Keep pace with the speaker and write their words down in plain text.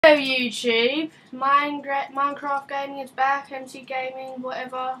Hello YouTube, Minecraft Gaming is back, MC Gaming,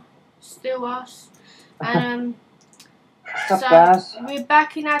 whatever, still us. And What's up, guys? we're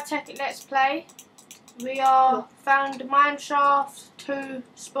back in our Tekkit Let's Play. We are found Mineshaft, 2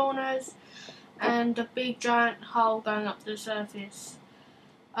 spawners, and a big giant hole going up the surface.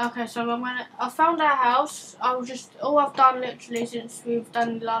 Okay, so I found our house. All I've done literally since we've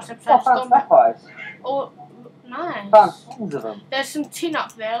done the last episode. I found sapphires. Oh, nice. Found tons of them. There's some tin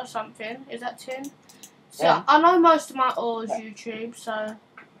up there or something. Is that tin? So Yeah. I know most of my ores YouTube, so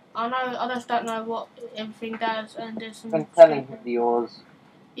I just don't know what everything does. And there's some. Been telling him the ores.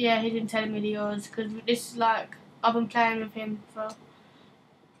 Yeah, he's been telling me the ores because this is like I've been playing with him for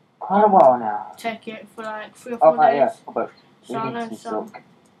Quite a while now. Tekkit for like 3 or 4 days. Yeah, but So I know some silk.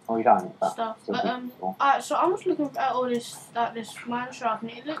 Oh, we don't need that. stuff. Silk But is cool. so I'm just looking at all this this Mineshaft,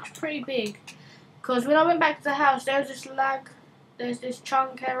 and it looks pretty big. Because when I went back to the house, there was this lag. There's this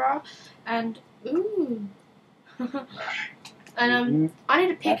chunk error, and ooh. And I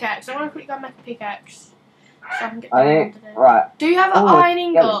need a pickaxe. I want to quickly go make a pickaxe so I can get down to there. Right. Do you have an iron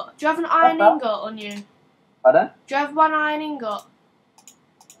ingot? Do you have an iron What's ingot on you? Pardon? Do you have 1 iron ingot?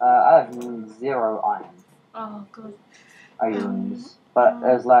 I have 0 iron. Oh god. Irons. But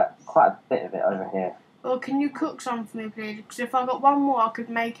there's like quite a bit of it over here. Well, can you cook some for me, please? Because if I got 1 more, I could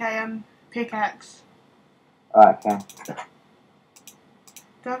make a pickaxe. Alright, okay. Do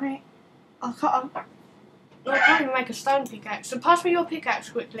you have any? I can't even make a stone pickaxe. So pass me your pickaxe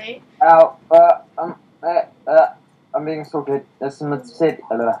quickly. Ow, I'm being assaulted. There's some obsidian.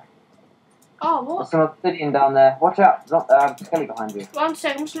 Oh, what? There's some obsidian down there. Watch out! There's a skelly behind you. 1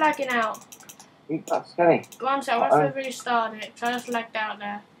 sec, I'm just lagging out. Eat that skelly. 1 sec, I want to restart it. So I just lagged out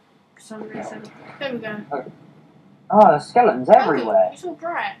there for some reason. There we go. Oh, there's skeletons everywhere. It's all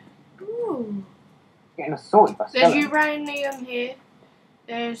bright. Ooh. Getting assaulted by There's skeletons. uranium here.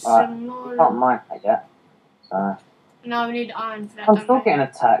 There's some more. Can't mine that yet. So. No, we need iron for that. I'm still getting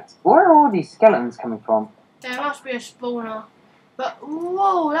attacked. Where are all these skeletons coming from? There must be a spawner. But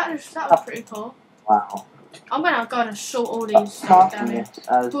whoa, that was pretty cool. Wow. I'm gonna go and assault all these down here.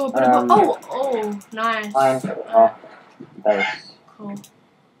 Oh, nice. Base. Cool.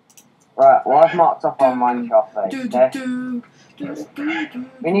 Right, well I've marked off our Mineshaft base, okay?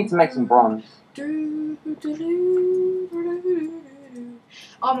 We need to make some bronze.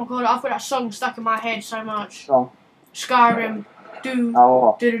 Oh my god, I've got that song stuck in my head so much. Song. Skyrim.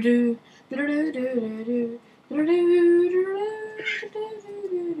 Oh,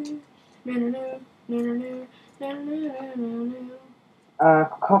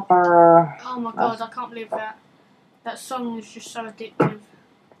 copper. Oh my god, I can't believe that. That song is just so addictive.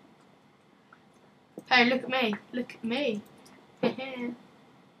 Hey, look at me. Look at me.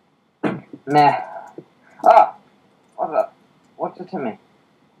 Meh. Ah! What's up? What's it to me?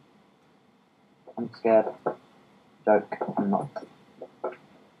 I'm scared. Joke. I'm not.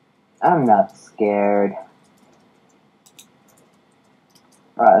 I'm not scared.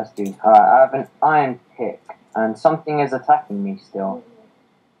 Right, let's do. Alright, I have an iron pick, and something is attacking me still.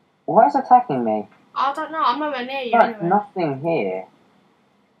 Why is it attacking me? I don't know, I'm nowhere near you There's anyway. nothing here.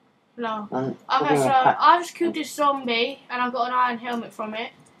 No. Okay, so I just killed this zombie, and I got an iron helmet from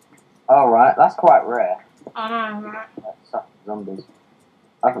it. Alright, that's quite rare. I know, right? That sucks, zombies.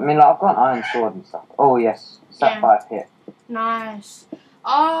 I mean, like, I've got an iron sword and stuff. Oh, yes. Sapphire pick. Nice.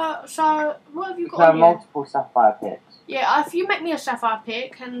 So, what have you got You can have on you? multiple sapphire picks. Yeah, if you make me a sapphire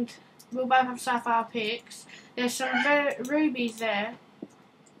pick, and we'll both have sapphire picks, there's some rubies there.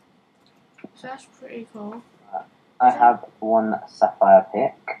 So that's pretty cool. I have 1 sapphire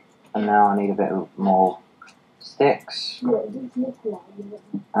pick, and now I need a bit more sticks.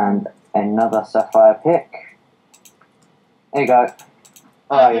 And another sapphire pick. There you go.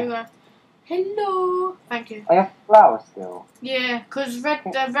 Where are you? Hello. Thank you. I have flowers still. Yeah, because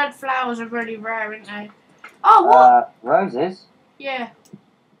the red flowers are really rare, aren't they? Oh, what? Roses? Yeah.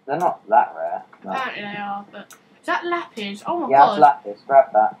 They're not that rare. No. Apparently they are, but... Is that lapis? Oh my Yeah, god. it's lapis.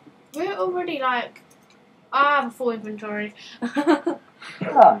 Grab that. We're already like... I have a full inventory. Done.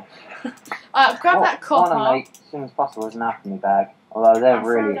 Grab that copper. I want to make as soon as possible as an alchemy bag. Although they're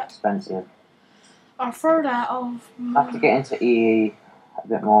really expensive. I'll throw that off. I have to get into EE a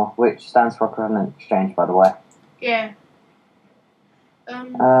bit more, which stands for equivalent exchange, by the way. Yeah.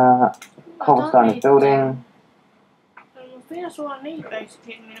 Cobblestone is building. I think that's all I need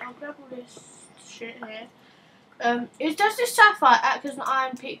basically. I'll grab all this shit here. Does this sapphire act as an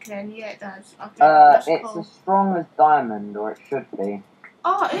iron pick then? Yeah, it does. Okay, that's it's cool. as strong as diamond, or it should be.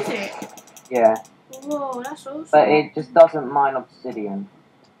 Oh, is it? Yeah. Whoa, that's awesome. But it just doesn't mine obsidian.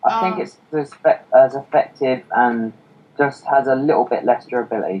 I think it's as effective and just has a little bit less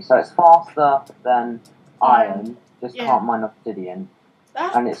durability. So it's faster than iron, just can't mine obsidian.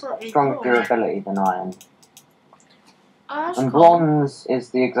 And it's got stronger durability than iron. Oh, and bronze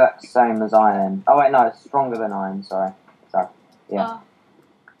is the exact same as iron. Oh wait, no, it's stronger than iron, sorry. So, yeah.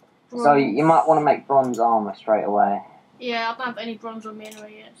 So you might want to make bronze armor straight away. Yeah, I don't have any bronze on me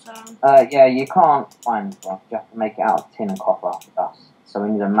anyway yet, so... yeah, you can't find bronze. You have to make it out of tin and copper dust. So we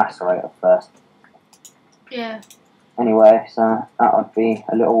need a macerator first. Yeah. Anyway, so that would be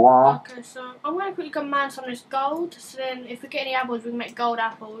a little while. Okay, so I'm going to quickly go mine some of this gold. So then if we get any apples, we can make gold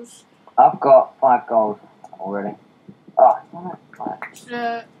apples. I've got 5 gold already. Oh, damn it.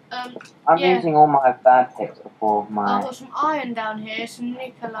 So, I'm using all my bad picks before my... I've got some iron down here, some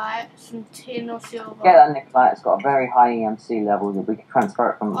nickelite, some tin or silver. Get that nickelite, it's got a very high EMC level that we can transfer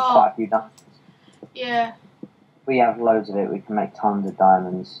it from quite a few dungeons. Yeah. If we have loads of it, we can make tons of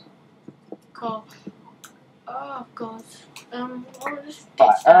diamonds. Cool. Oh, God.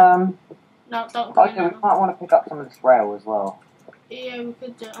 Right, no, don't go okay, we might want to pick up some of this rail as well. Yeah, we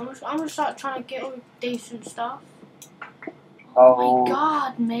could do. I'm gonna start trying to get all the decent stuff. Oh my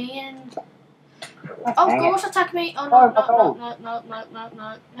God, man! Oh, God, what's attacking me? Oh no!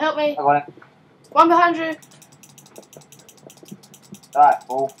 Help me! I got it. One behind you. Die,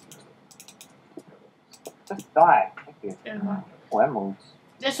 fool! Just die. Thank you. Yeah. Oh, emeralds.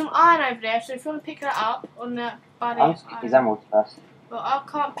 There's some iron over there, so if you want to pick that up on that body. I'm just getting these emeralds first. But I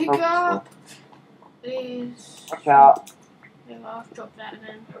can't pick it up. Please. Watch out. Yeah, I'll drop that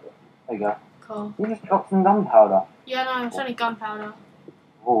then. There you go. Cool. You just dropped some gunpowder. Yeah, no, it's only gunpowder.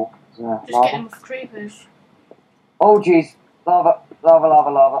 Oh, Just get them with creepers. Oh, jeez. Lava, lava, lava,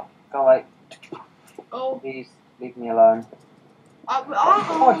 lava. Go away. Oh. Please, leave me alone. You know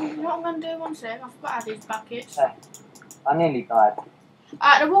what I'm going to do? One sec. I forgot I had these buckets. Okay. I nearly died.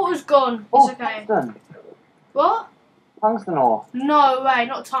 The water's gone. Oh, it's okay. tungsten. What? Tungsten ore. No way,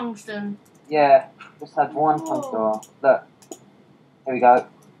 not tungsten. Yeah, just had one tungsten ore. Look. Here we go.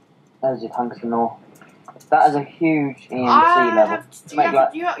 There's your tungsten ore. That is a huge EMC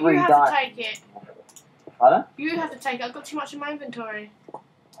level. You have to take it. Pardon? You have to take it. I've got too much in my inventory.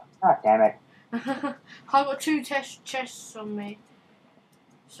 God damn it. I've got 2 chests on me.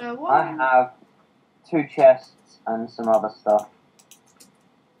 So what? I have 2 chests and some other stuff.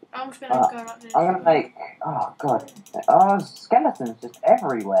 I'm just going to go like this. I'm going to make... Oh, God. Oh, skeletons just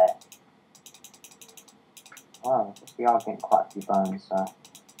everywhere. Wow, we are getting quite a few bones, so...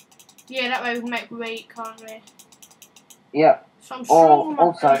 Yeah, that way we can make wheat, can't we? Yep. So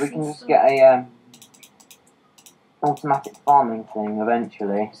Also, we can just get a automatic farming thing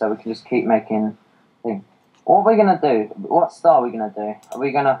eventually, so we can just keep making things. What are we going to do? What style are we going to do? Are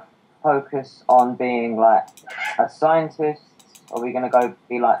we going to focus on being like a scientist? Or are we going to go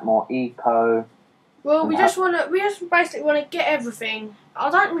be like more eco? Well, we just basically want to get everything. I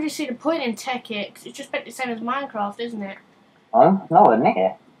don't really see the point in Tekkit, 'cause it's just the same as Minecraft, isn't it? Oh, no, isn't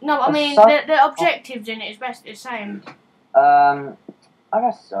it? No, I mean, the objectives in it is basically the same. I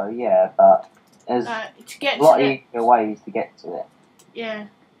guess so, yeah, but there's a lot easier ways to get to it. Yeah.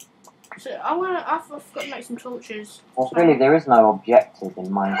 So I've got to make some torches. Well, really, there is no objective in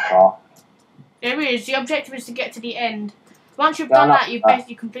Minecraft. There is. The objective is to get to the end. Once you've done that, you've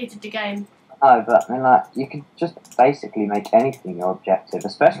basically completed the game. No, but I mean, like, you can just basically make anything your objective,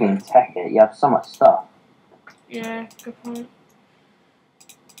 especially in Tekkit. You have so much stuff. Yeah, good point.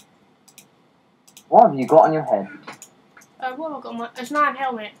 What have you got on your head? What have I got on my... It's an iron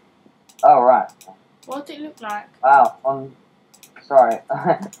helmet. Oh, right. What does it look like? Wow, sorry.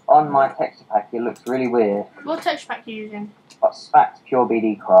 On my texture pack, it looks really weird. What texture pack are you using? Got Spacked Pure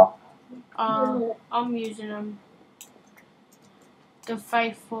BD Craft. I'm using the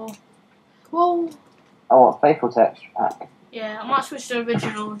Faithful. Whoa! Oh, what? Faithful texture pack? Yeah, I might switch to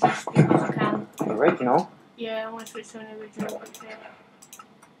original just because I can. Original? Yeah, I might switch to an original. Yeah.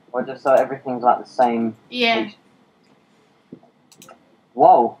 Or just so everything's like the same? Yeah.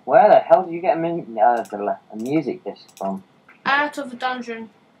 Whoa, where the hell did you get a music disc from? Out of the dungeon.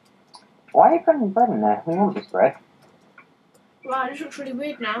 Why are you putting bread in there? We want this bread. Right, this looks really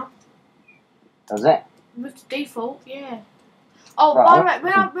weird now. Does it? With the default, yeah. Oh, right,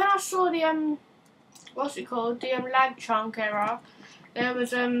 by the way, when I saw the what's it called? The lag chunk error, there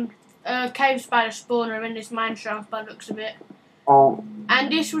was a cave spider spawner in this mineshaft by the looks of it. Oh.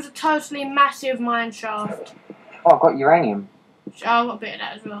 And this was a totally massive mineshaft. Oh, I've got uranium. So I got a bit of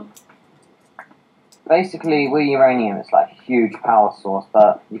that as well. Basically, with uranium, it's like a huge power source,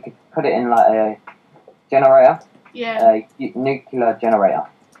 but you could put it in like a generator. Yeah. A nuclear generator.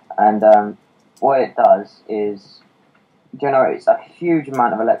 And what it does is generates a huge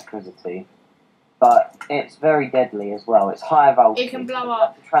amount of electricity. but it's very deadly as well. It's high voltage. It can blow You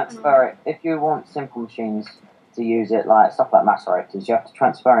up. have to transfer it. If you want simple machines to use it, like stuff like macerators, you have to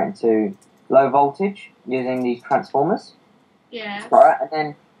transfer it into low voltage using these transformers. Yeah. Right, and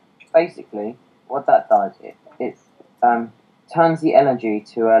then basically what that does, it turns the energy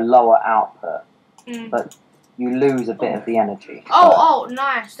to a lower output, but you lose a bit of the energy. Oh,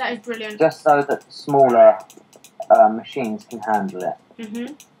 nice. That is brilliant. Just so that smaller machines can handle it.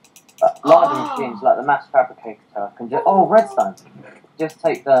 Mm-hmm. But larger machines, like the mass fabricator, can just... Oh, redstone! Just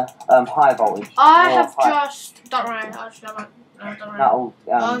take the high voltage. Don't worry, actually, I won't. No, don't worry. That'll,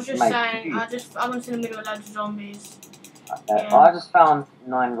 I was just saying, I'm in the middle of loads of zombies. Okay. Yeah. I just found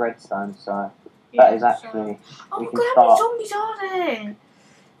 9 redstone, so that is actually... Oh we my can god, how many start... zombies are there?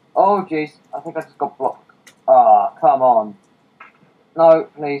 Oh, jeez. I think I just got blocked. Ah, come on. No,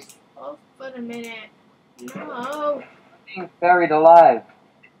 please. Oh, wait a minute. No. Being buried alive.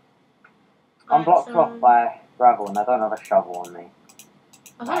 I'm blocked So, off by gravel and I don't have a shovel on me.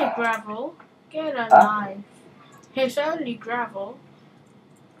 It's only gravel. Get alive. It's only gravel.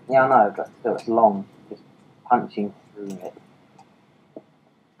 Yeah, I know, but still it's long. Just punching through it.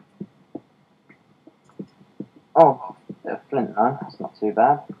 Oh, bit of flint though. That's not too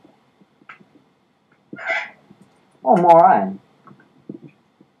bad. Oh, more iron.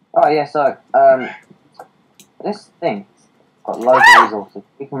 Oh yeah, so this thing's got loads of resources.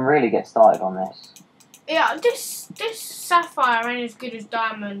 We can really get started on this. Yeah, this sapphire ain't as good as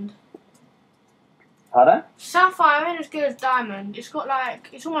diamond. Pardon? Sapphire ain't as good as diamond. It's got like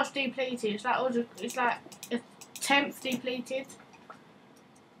it's almost depleted. It's like a tenth depleted.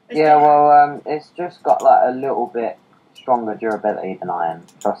 Yeah, well, it's just got like a little bit stronger durability than iron.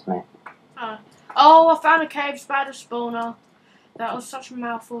 Trust me. Oh, I found a cave spider spawner. That was such a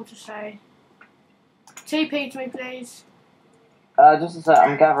mouthful to say. TP to me, please. Just a sec,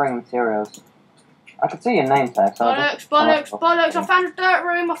 I'm gathering materials. I can see your name tag. So Bollocks! I found a dirt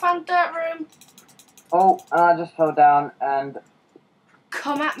room. Oh, and I just fell down and...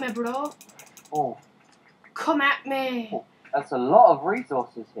 Come at me, bro. Oh. Come at me. Oh, that's a lot of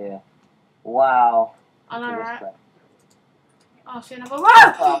resources here. Wow. I know, right? I see another.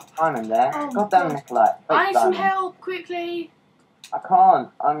 Whoa! I'm in there. Oh, God damn, Nikolai. I need some help, quickly. I can't.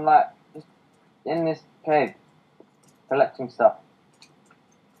 I'm like just in this cave, collecting stuff.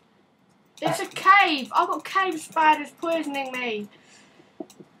 It's a cave. I've got cave spiders poisoning me.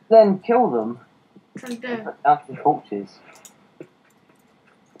 Then kill them. Trying to do. Put down some torches.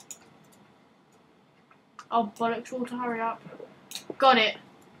 Oh bollocks! Water, hurry up. Got it.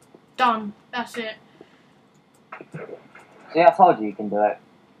 Done. That's it. See, I told you can do it.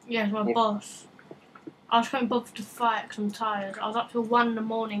 Yeah, it's my boss. I was couldn't bother to fight because I'm tired. I was up till 1 in the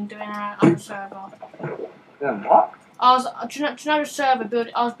morning doing our other server. Doing what? Do you know the server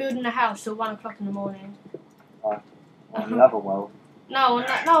I was building a house till 1 o'clock in the morning. Oh, on the other world. No,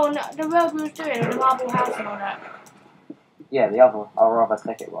 the world we was doing with the marble house and all that. Yeah, our other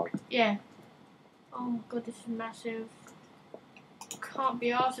Tekkit world. Yeah. Oh my god, this is massive. Can't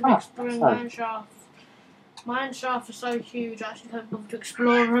be asked of exploring Mineshaft. Mineshaft are so huge, I actually can't bother to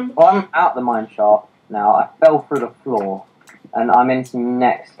explore them. Well, I'm out the mineshaft now. I fell through the floor, and I'm into the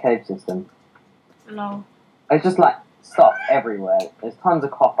next cave system. Lol. It's just like stuff everywhere. There's tons of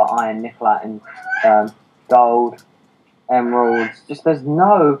copper, iron, nickel, and gold, emeralds. Just there's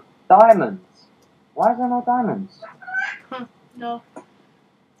no diamonds. Why is there no diamonds? No.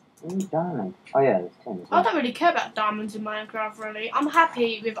 Diamond. Oh yeah, there's 10. I don't really care about diamonds in Minecraft, really. I'm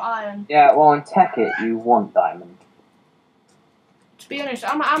happy with iron. Yeah, well, in Tekkit, you want diamond. To be honest,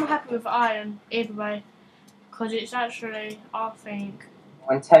 I'm happy with iron either way, because it's actually, I think.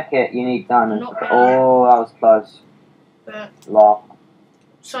 In Tekkit, you need diamond. Not bad. Oh, that was close. But Laugh.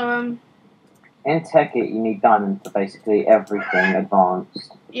 so In Tekkit, you need diamond for basically everything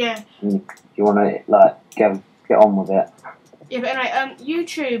advanced. yeah. And you want to like get on with it. Yeah, but anyway,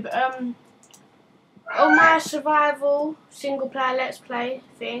 YouTube, on my survival single player let's play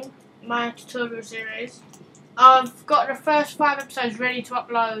thing, my tutorial series, I've got the first 5 episodes ready to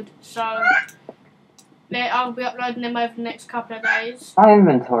upload, so I'll be uploading them over the next couple of days. My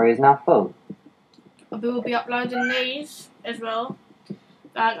inventory is now full. We will be uploading these as well.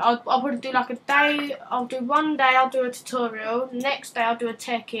 I'll probably do like a day. I'll do one day. I'll do a tutorial. The next day I'll do a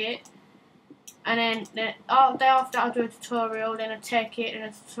Tekkit. And then the day after I'll do a tutorial, then a Tekkit, and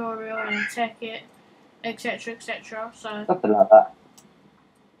a tutorial, and a Tekkit, etc, etc. So Something like that.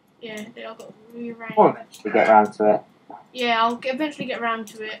 yeah, I've got to rearrange. We'll eventually get round to it. Yeah, I'll eventually get round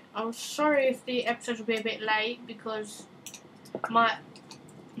to it. I'm sorry if the episodes will be a bit late because my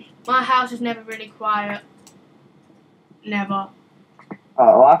house is never really quiet. Never.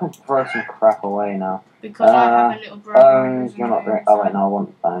 Oh, well, I can throw some crap away now. Because I have a little brother. Bones, you're not very... Oh, wait, no, I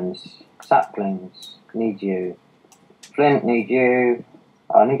want bones. Saplings, need you. Flint, need you.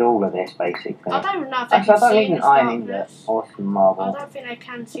 I need all of this, basically. I don't even know if they Actually, I can don't see need in an this iron ingot darkness. or some marble. I don't think they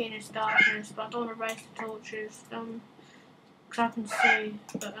can see in this darkness, but I don't want to raise the torches. Because I can see,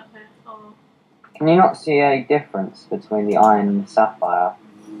 but okay. Oh. Can you not see a difference between the iron and the sapphire?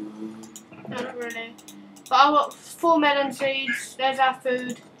 No, not really. But I've got 4 melon seeds. There's our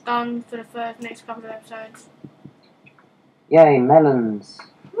food done for the next couple of episodes. Yay, melons.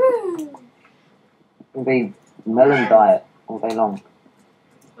 Woo! It'll be melon diet all day long.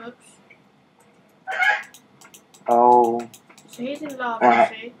 Oops. Oh. So he's in lava, Right.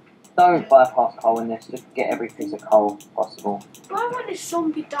 see? Don't bypass coal in this, just get every piece of coal possible. Why won't this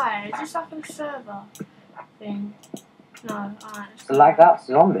zombie die? Is this like a server thing? No, alright. It's a lagged out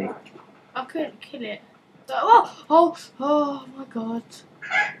zombie. I couldn't kill it. Oh my god.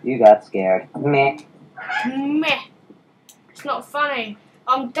 You got scared. Meh. Meh. It's not funny.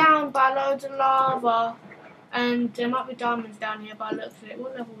 I'm down by loads of lava. And there might be diamonds down here by the looks of it.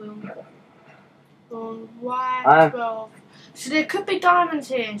 What level are we on? On Y12. So there could be diamonds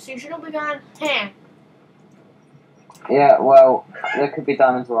here. So you should not be going here. Yeah, well, there could be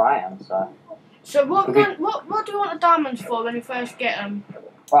diamonds where I am, so. So what do you want the diamonds for when you first get them?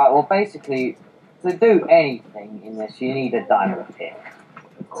 Right, well, basically, to do anything in this, you need a diamond pick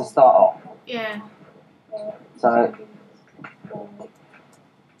to start off. Yeah. So,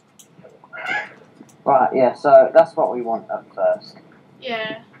 right, yeah, so that's what we want at first.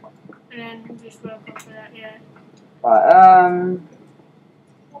 Yeah. And then we'll just work off of that, yeah. Right,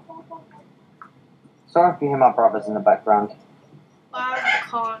 sorry if you hear my brothers in the background. I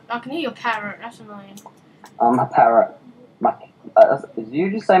can't. I can hear your parrot. That's annoying. My parrot. Did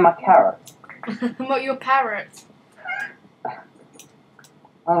you just say my carrot? What, your parrot?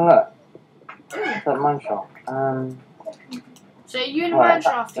 Oh, look. It's a Mineshaft. So are you in the Right,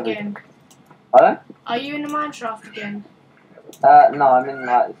 Mineshaft again? Pardon? Are you in the Mineshaft again? No, I'm in,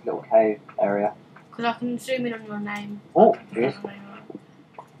 like, this little cave area. Because I can zoom in on your name. Oh, jeez.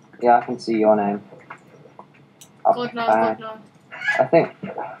 Yeah, I can see your name. God no, God no. I think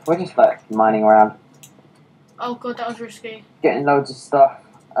we're just like mining around, Oh god, that was risky. getting loads of stuff.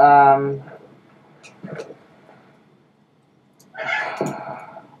 Come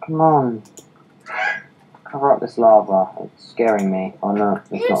on, cover up this lava. It's scaring me. Oh no,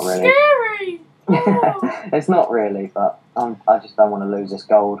 it's not really. Scary. Oh. It's not really, but I just don't want to lose this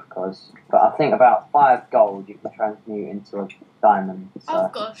gold But I think about 5 gold you can transmute into a diamond. So.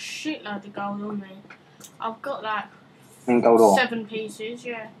 I've got a shitload of gold on me. I've got like Gold ore. 7 pieces,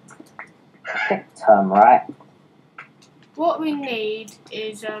 yeah. Get the term right. What we need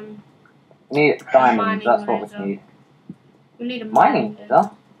is We need diamonds. That's laser. what we need. We need a Mining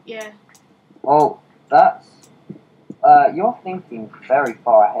laser? Yeah. Well, that's you're thinking very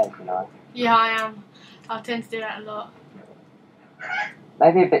far ahead, you know. Yeah, I am. I tend to do that a lot.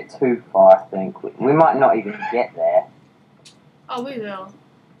 Maybe a bit too far, I think. We might not even get there. Oh, we will.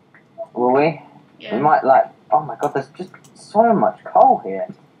 Will we? Yeah. We might, like... Oh my god, there's just so much coal here.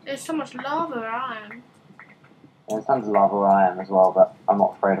 There's so much lava where I am. There's tons of lava where I am as well, but I'm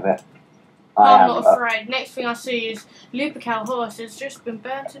not afraid of it. I'm not afraid. Next thing I see is Lupercal horse has just been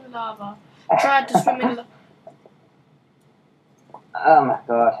burnt in lava. Tried to swim in the... Oh my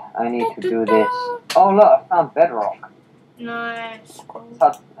god, I need to do this. Oh look, I found bedrock. Nice.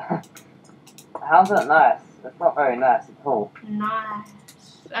 How's that nice? That's not very nice at all. Nice.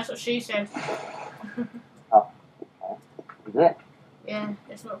 That's what she said. Oh, okay. Is it? Yeah,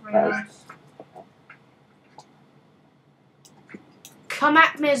 it's not very nice. Come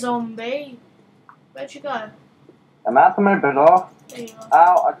at me, zombie. Where'd you go? I'm out of my bedrock. There you are.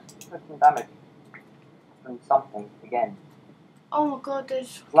 Ow, I just took some damage from something again. Oh my god,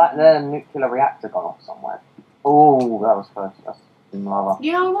 there's... It's like the nuclear reactor gone off somewhere. Oh, that was close. That's in lava.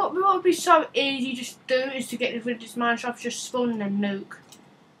 You know what would be so easy just to do is to get rid of this mineshaft, just spawn and nuke.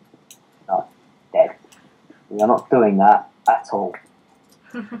 No, dead. We are not doing that at all.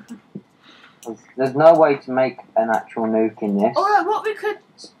 There's no way to make an actual nuke in this. Oh, what we could...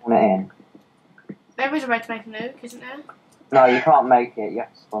 Spawn it in. There is a way to make a nuke, isn't there? No, you can't make it. You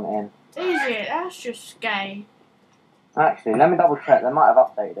have to spawn it in. Is it? That's just gay. Actually, let me double check. They might have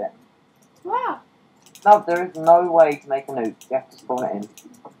updated it. Wow. No, there is no way to make a nuke. You have to spawn it in.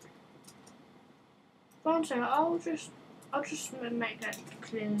 One second, I'll just make that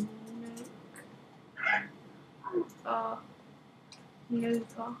clear. Nuke.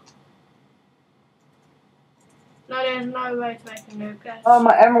 Nuker. No, there's no way to make a nuke. Oh,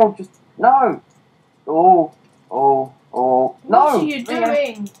 my emerald just... No! Oh, Oh, no! What are you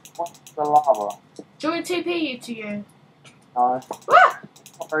doing? What's the lava? Do you want to TP you to you? No. Ah!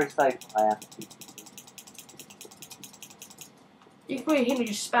 Not very safe, I am. You can probably hear me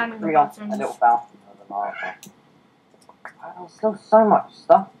just spamming the A buttons. little fountain of the lava. There's still so much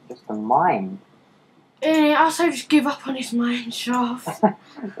stuff just to mine. I say just give up on this mine shaft. Oh,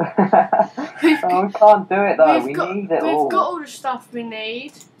 we can't do it though. We need it all. We've got all the stuff we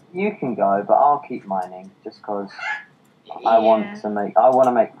need. You can go, but I'll keep mining just because I want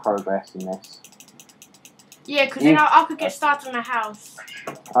to make progress in this. Yeah, because then I could get started on a house.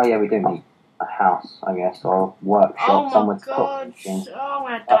 Oh yeah, we do need a house, I guess, or a workshop somewhere to cook machine. Oh, I'm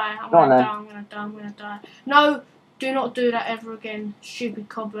gonna die. I'm gonna die. No, do not do that ever again. Stupid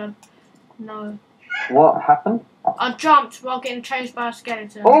cobweb. No. What happened? I jumped while getting chased by a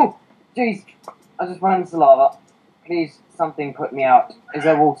skeleton. Oh, jeez! I just ran into lava. Please, something put me out. Is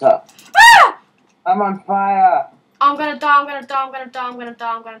there water? Ah! I'm on fire! I'm gonna die.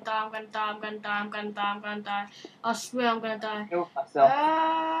 I swear I'm gonna die. Kill myself.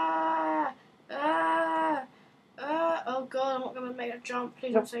 Oh god, I'm not gonna make a jump.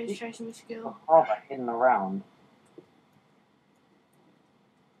 Please don't say he's chasing me still. Lava hidden around.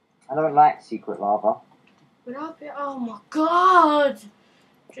 I don't like secret lava. Oh my god!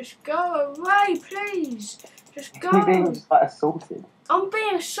 Just go away, please. Just go. You're being just like assaulted. I'm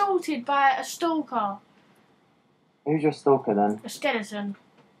being assaulted by a stalker. Who's your stalker then? A skeleton.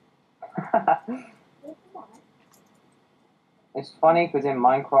 It's funny because in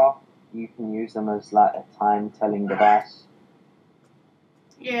Minecraft you can use them as like a time-telling device.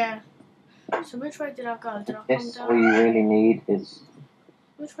 Yeah. So which way did I go? Did I come down? All you really need is.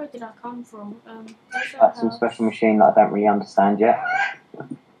 Which way did I come from? That's some special machine that I don't really understand yet.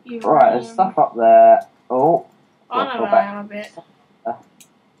 Right, there's stuff up there. Oh. I know where I am a bit.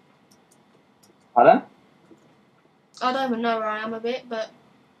 Pardon? I don't even know where I am a bit, but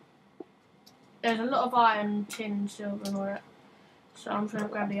there's a lot of iron, tin, silver and all that. So I'm trying to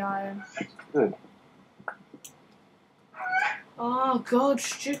grab the iron. Good. Oh god,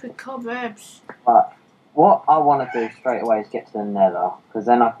 stupid cobwebs. But what I want to do straight away is get to the nether, because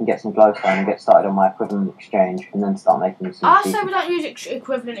then I can get some glowstone and get started on my equivalent exchange, and then start making some. I say we don't use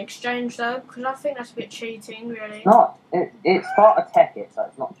equivalent exchange though, because I think that's a bit cheating, really. It's part of Tekkit, so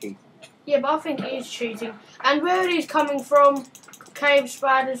it's not cheating. Yeah, but I think it is cheating. And where are these coming from? Cave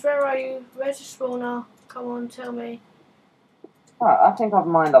spiders, where are you? Where's the spawner? Come on, tell me. Right, I think I've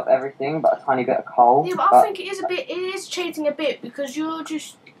mined up everything, but a tiny bit of coal. Yeah, but I think it is cheating a bit, because you're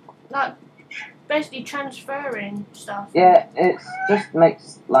just, like, basically transferring stuff. Yeah, it's just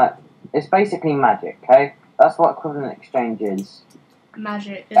makes, like, it's basically magic, okay? That's what equivalent exchange is.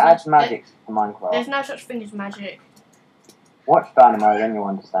 Magic. It adds magic to Minecraft. There's no such thing as magic. Watch Dynamo, then you'll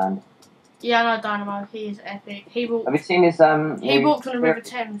understand. Yeah, I know Dynamo. He is epic. Have you seen his He walked on the River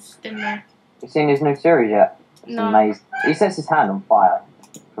Thames, didn't he? Have you seen his new series yet? It's no. Amazing. He sets his hand on fire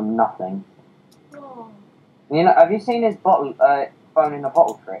from nothing. Oh. You know? Have you seen his bottle, phone in a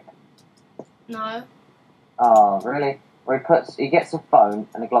bottle trick? No. Oh, really? Where he gets a phone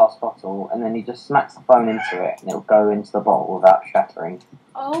and a glass bottle, and then he just smacks the phone into it, and it'll go into the bottle without shattering.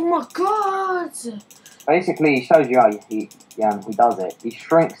 Oh my god! Basically, he shows you how he does it. He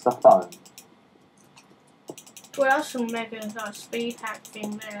shrinks the phone. Well, that's some mega speed hack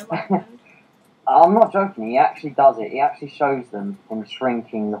thing there. I'm not joking. He actually does it. He actually shows them him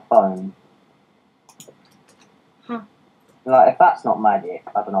shrinking the phone. Huh. Like, if that's not magic,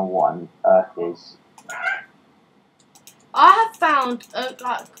 I don't know what on earth is. I have found a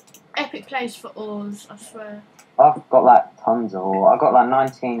epic place for ores, I swear. I've got like tons of ore. I've got like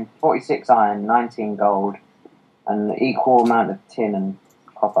 46 iron, 19 gold, and an equal amount of tin and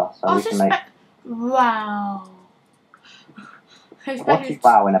copper. So we can make. Wow. What are you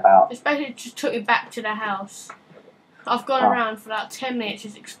wowing about? It's basically just took me back to the house. I've gone around for like 10 minutes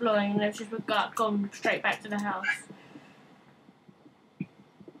just exploring, and they've just gone straight back to the house.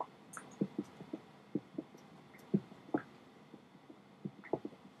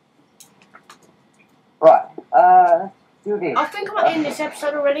 Right, let's do this. I think I might end this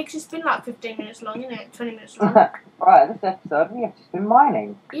episode already because it's been like 15 minutes long, isn't it? 20 minutes long. Right, this episode we have just been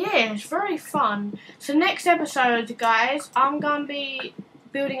mining. Yeah, it's very fun. So next episode, guys, I'm going to be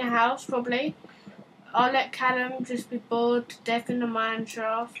building a house, probably. I'll let Callum just be bored to death in the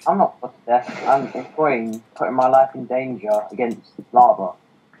mineshaft. I'm not bored to death. I'm enjoying putting my life in danger against lava.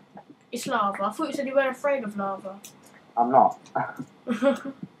 It's lava. I thought you said you weren't afraid of lava. I'm not.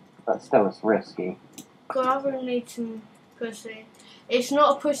 But still, it's risky. God, I really need some pussy. It's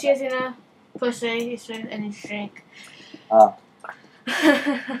not a pussy as in a pussy, it's an energy drink. Oh.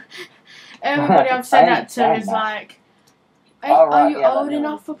 Everybody I've said that to is that. like, Oh, right, are you yeah, old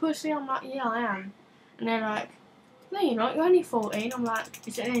enough for pussy? I'm like, yeah, I am. And they're like, no, you're not. You're only 14. I'm like,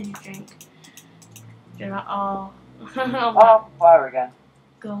 it's an energy drink. They're like, oh. I'm like, Oh, fire again.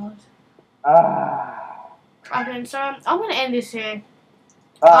 God. Ah. Okay, so I'm gonna end this here.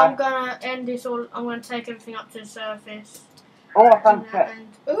 Bye. I'm gonna end this all. I'm gonna take everything up to the surface. Oh, I found a chest.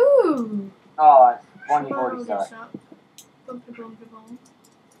 Ooh. Oh, it's one you've Come on, already roll said. this up. Bumpy, bumpy, bump.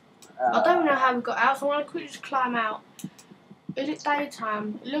 I don't know how we got out, so I'm gonna quickly just climb out. Is it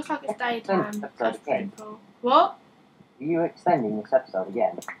daytime? It looks like it's daytime. That's pretty cool. What? Are you extending this episode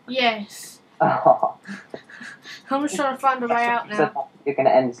again? Yes. Oh. I'm just trying to find a way out now. You're going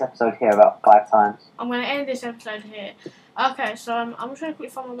to end this episode here about 5 times. I'm going to end this episode here. Okay, so I'm just going to quickly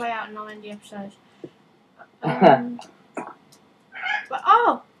find my way out and I'll end the episode. But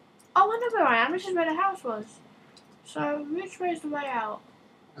oh, I wonder where I am. This is where the house was. So which way is the way out?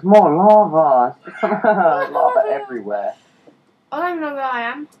 There's more lava. It's just lava everywhere. I don't even know where I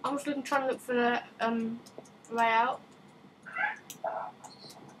am. I'm just trying to look for the way out.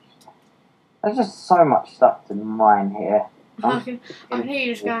 There's just so much stuff to mine here. I can hear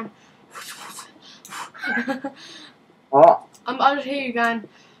you just going. What? I just hear you going.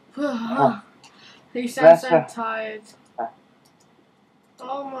 You sound so tired.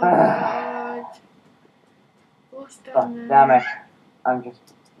 Oh my god. What's down there? Damn it. I'm just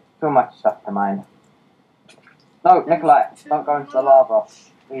too much stuff to mine. No, Nikolai, don't go into the lava.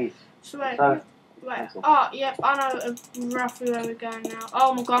 Please. So wait. Oh, yep, I know roughly where we're going now.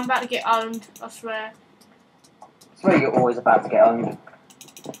 Oh my god, I'm about to get owned, I swear. I swear you're always about to get owned.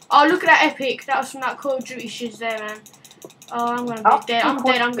 Oh, look at that epic. That was from that Call of Duty shiz there, man. Oh, I'm gonna be dead. I'm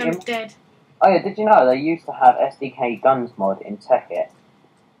gonna be dead. Oh yeah, did you know they used to have SDK guns mod in Tekkit?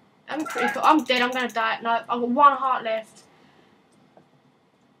 I'm pretty cool. I'm dead. I'm gonna die. No, I've got 1 heart left.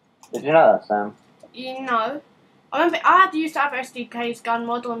 Did you know that, Sam? You know. I remember I used to have SDK's gun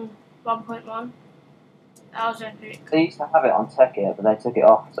mod on 1.1. That was epic. They used to have it on Tekkit, but they took it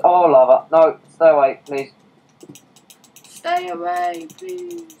off. Oh, lava. No, stay away, please. Stay away,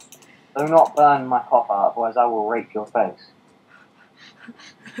 please. Do not burn my copper, otherwise I will rape your face.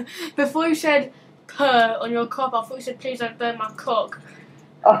 Before you said purr on your cop, I thought you said please don't burn my cock.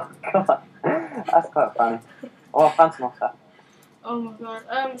 Oh, God. That's quite funny. Oh, I found some more stuff. Oh my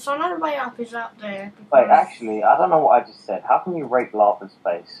god. So another way up is up there. Wait, actually, I don't know what I just said. How can you rape lava's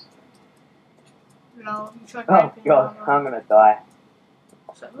face? No, you tried Oh, raping God, lava. I'm gonna die.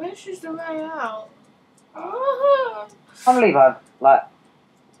 So which is the way out? I can't believe I've, like,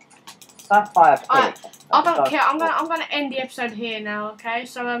 sapphire pit. I don't care. I'm gonna end the episode here now. Okay.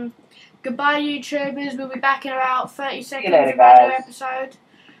 So goodbye, YouTubers. We'll be back in about 30 seconds later, with a new guys. episode.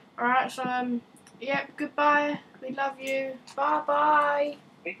 All right. So yep. Goodbye. We love you. Bye bye.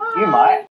 You might.